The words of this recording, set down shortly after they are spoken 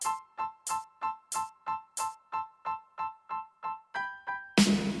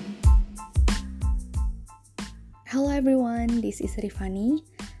Hello everyone, this is Rifani.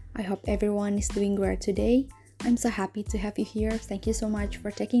 I hope everyone is doing great today. I'm so happy to have you here. Thank you so much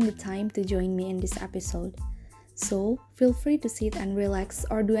for taking the time to join me in this episode. So, feel free to sit and relax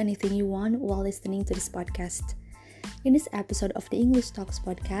or do anything you want while listening to this podcast. In this episode of the English Talks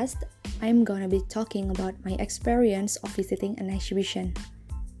podcast, I'm gonna be talking about my experience of visiting an exhibition.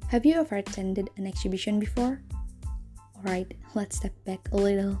 Have you ever attended an exhibition before? Alright, let's step back a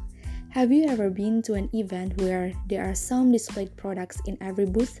little. Have you ever been to an event where there are some displayed products in every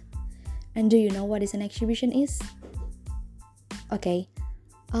booth? And do you know what an exhibition is? Okay,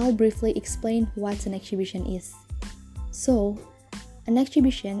 I'll briefly explain what an exhibition is. So, an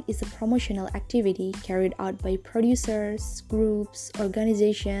exhibition is a promotional activity carried out by producers, groups,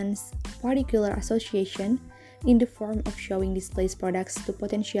 organizations, particular association in the form of showing displays products to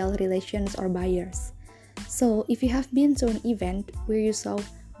potential relations or buyers. So, if you have been to an event where you saw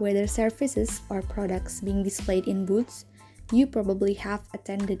whether services or products being displayed in booths, you probably have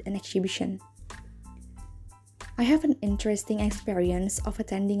attended an exhibition. I have an interesting experience of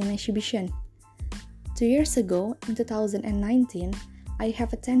attending an exhibition. 2 years ago, in 2019, I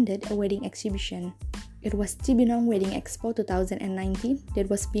have attended a wedding exhibition. It was Cibinong Wedding Expo 2019 that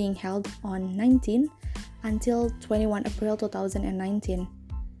was being held on 19 until 21 April 2019.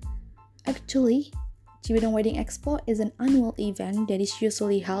 Actually, Cibinong Wedding Expo is an annual event that is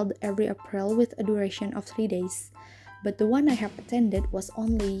usually held every April with a duration of 3 days, but the one I have attended was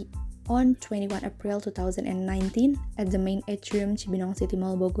only on 21 April 2019 at the main atrium Cibinong City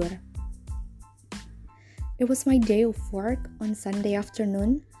Mall Bogor. It was my day of work on Sunday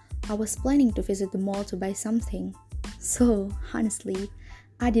afternoon. I was planning to visit the mall to buy something. So, honestly,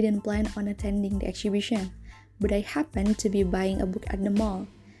 I didn't plan on attending the exhibition, but I happened to be buying a book at the mall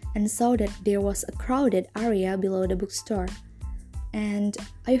and saw that there was a crowded area below the bookstore. And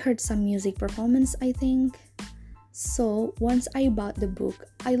I heard some music performance, I think. So once I bought the book,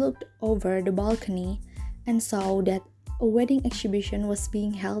 I looked over the balcony and saw that a wedding exhibition was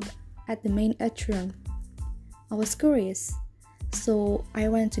being held at the main atrium. I was curious. So I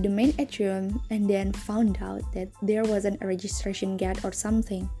went to the main atrium and then found out that there wasn't a registration gate or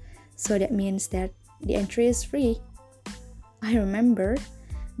something. So that means that the entry is free. I remember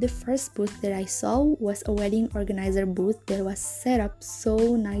the first booth that I saw was a wedding organizer booth that was set up so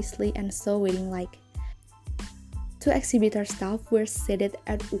nicely and so wedding-like. 2 exhibitor staff were seated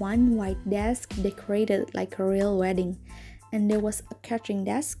at one white desk decorated like a real wedding, and there was a catering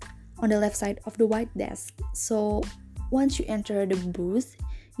desk on the left side of the white desk. So once you enter the booth,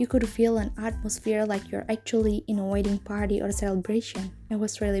 you could feel an atmosphere like you're actually in a wedding party or celebration. It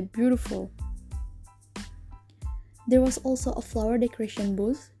was really beautiful. There was also a flower decoration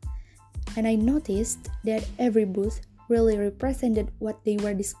booth, and I noticed that every booth really represented what they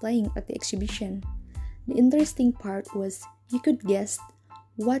were displaying at the exhibition. The interesting part was you could guess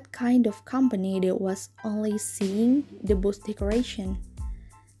what kind of company that was only seeing the booth decoration.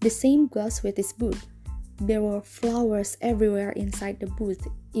 The same goes with this booth. There were flowers everywhere inside the booth.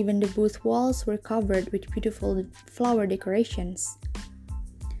 Even the booth walls were covered with beautiful flower decorations.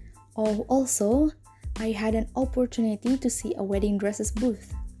 Oh, also, I had an opportunity to see a wedding dresses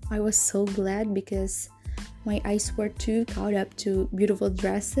booth. I was so glad because my eyes were too caught up to beautiful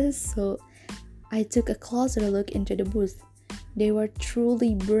dresses, so I took a closer look into the booth. They were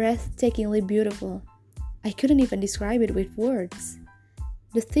truly breathtakingly beautiful. I couldn't even describe it with words.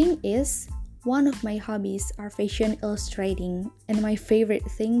 The thing is, one of my hobbies are fashion illustrating, and my favorite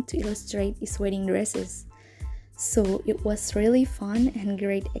thing to illustrate is wedding dresses. So it was really fun and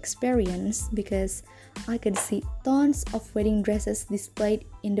great experience because I could see tons of wedding dresses displayed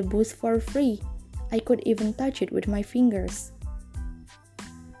in the booth for free. I could even touch it with my fingers.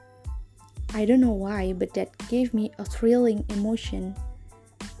 I don't know why, but that gave me a thrilling emotion.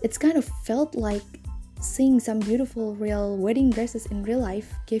 It's kind of felt like seeing some beautiful real wedding dresses in real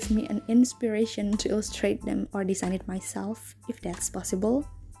life gave me an inspiration to illustrate them or design it myself, if that's possible.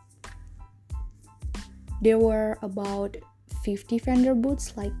 There were about 50 vendor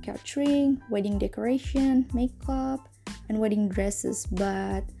booths like catering, wedding decoration, makeup, and wedding dresses,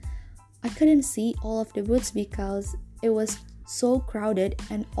 but I couldn't see all of the booths because it was so crowded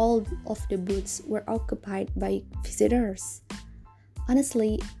and all of the booths were occupied by visitors.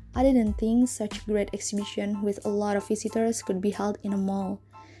 Honestly, I didn't think such a great exhibition with a lot of visitors could be held in a mall,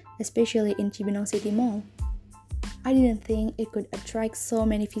 especially in Cibinong City Mall. I didn't think it could attract so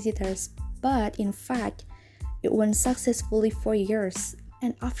many visitors, but in fact, it went successfully for years,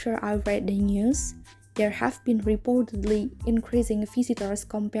 and after I read the news, there have been reportedly increasing visitors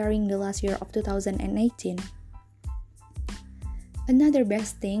comparing the last year of 2018. Another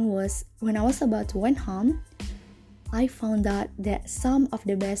best thing was when I was about to went home, I found out that some of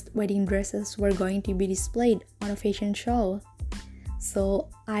the best wedding dresses were going to be displayed on a fashion show. So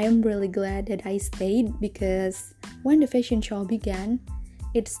I am really glad that I stayed because when the fashion show began,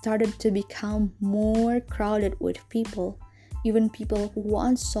 it started to become more crowded with people. Even people who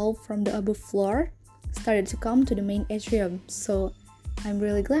once saw from the above floor started to come to the main atrium. So I'm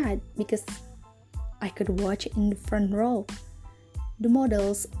really glad because I could watch in the front row. The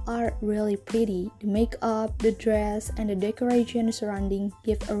models are really pretty. The makeup, the dress, and the decoration surrounding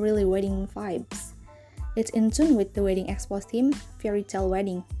give a really wedding vibes. It's in tune with the Wedding Expo theme, Fairy Tale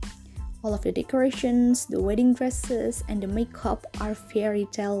Wedding. All of the decorations, the wedding dresses, and the makeup are fairy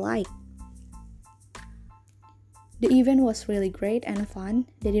tale-like. The event was really great and fun.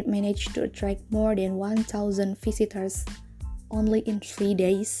 They did manage to attract more than 1,000 visitors only in 3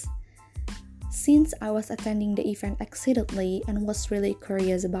 days. Since I was attending the event excitedly and was really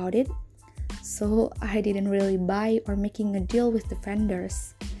curious about it, so I didn't really buy or making a deal with the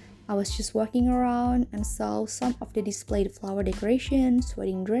vendors. I was just walking around and saw some of the displayed flower decorations,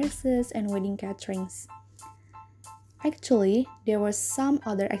 wedding dresses, and wedding caterings. Actually, there were some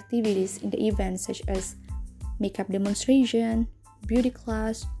other activities in the event such as makeup demonstration, beauty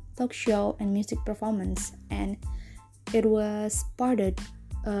class, talk show, and music performance, and it was parted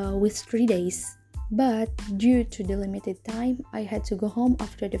with 3 days. But due to the limited time, I had to go home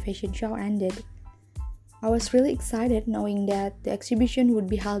after the fashion show ended. I was really excited knowing that the exhibition would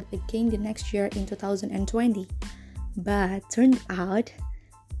be held again the next year in 2020. But turned out,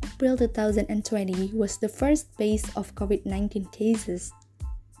 April 2020 was the first phase of COVID-19 cases.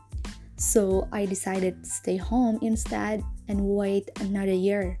 So I decided to stay home instead and wait another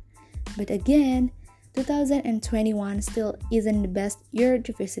year. But again, 2021 still isn't the best year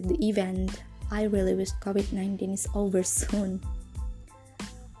to visit the event. I really wish COVID-19 is over soon.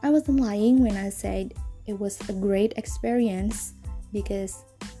 I wasn't lying when I said it was a great experience because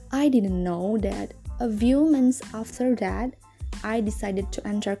I didn't know that a few months after that, I decided to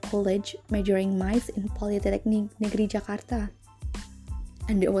enter college majoring MICE in Politeknik Negeri Jakarta.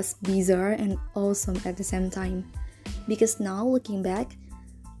 And it was bizarre and awesome at the same time because now looking back,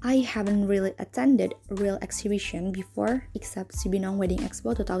 I haven't really attended a real exhibition before except Cibinong Wedding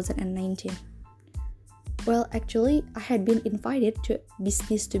Expo 2019. Well, actually, I had been invited to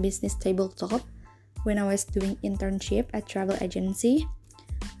business-to-business tabletop when I was doing internship at travel agency,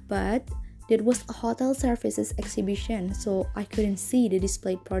 but that was a hotel services exhibition, so I couldn't see the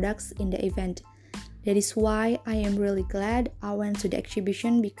displayed products in the event. That is why I am really glad I went to the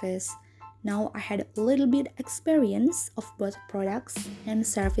exhibition because now I had a little bit experience of both products and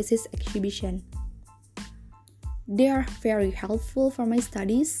services exhibition. They are very helpful for my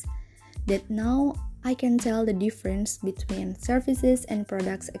studies that now I can tell the difference between services and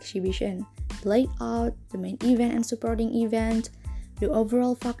products exhibition, the layout, the main event and supporting event, the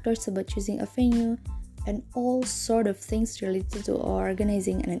overall factors about choosing a venue, and all sort of things related to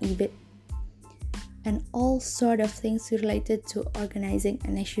organizing an event.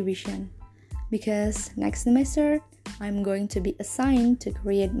 Because next semester, I'm going to be assigned to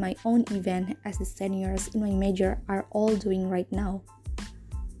create my own event as the seniors in my major are all doing right now.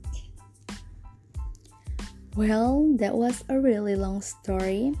 Well, that was a really long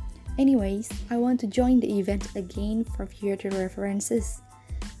story. Anyways, I want to join the event again for future references.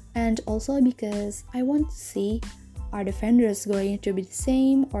 And also because I want to see, are the vendors going to be the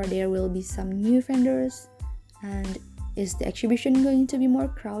same or there will be some new vendors? And is the exhibition going to be more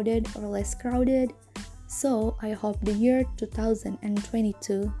crowded or less crowded? So I hope the year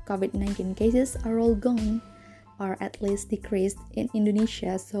 2022 COVID-19 cases are all gone or at least decreased in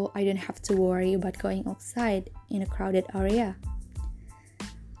Indonesia so I don't have to worry about going outside in a crowded area.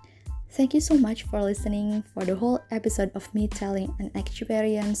 Thank you so much for listening for the whole episode of me telling an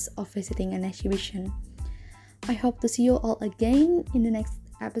experience of visiting an exhibition. I hope to see you all again in the next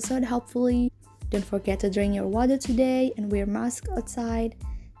episode hopefully. Don't forget to drink your water today and wear mask outside.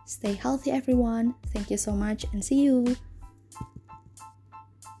 Stay healthy everyone. Thank you so much and see you.